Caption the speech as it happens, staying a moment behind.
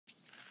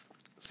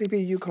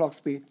CPU clock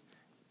speed.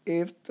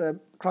 If the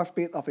clock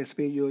speed of a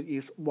CPU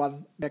is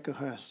 1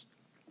 MHz,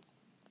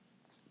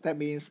 that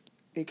means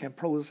it can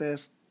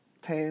process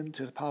 10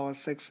 to the power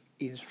 6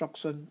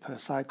 instructions per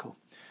cycle.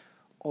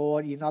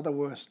 Or in other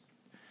words,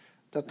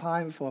 the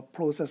time for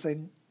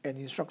processing an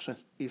instruction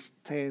is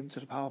 10 to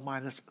the power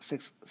minus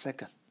 6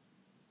 seconds.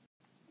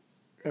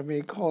 And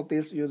we call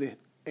this unit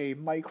a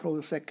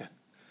microsecond.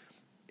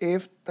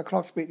 If the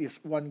clock speed is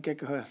 1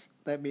 GHz,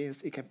 that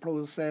means it can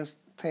process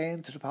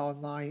 10 to the power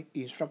 9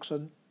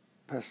 instructions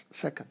per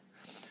second.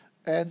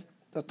 And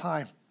the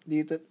time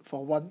needed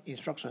for one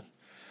instruction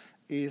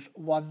is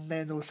 1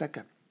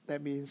 nanosecond.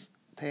 That means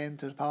 10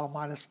 to the power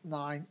minus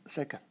 9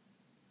 seconds.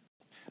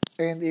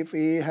 And if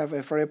we have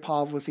a very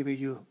powerful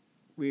CPU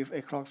with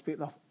a clock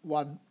speed of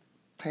 1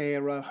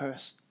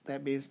 terahertz,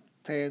 that means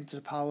 10 to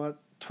the power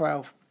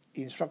 12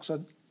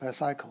 instructions per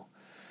cycle.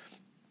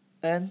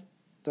 And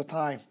the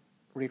time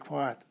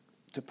required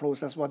to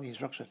process one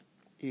instruction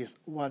is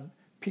 1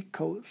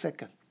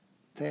 picosecond,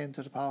 10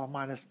 to the power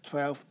minus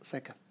 12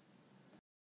 seconds.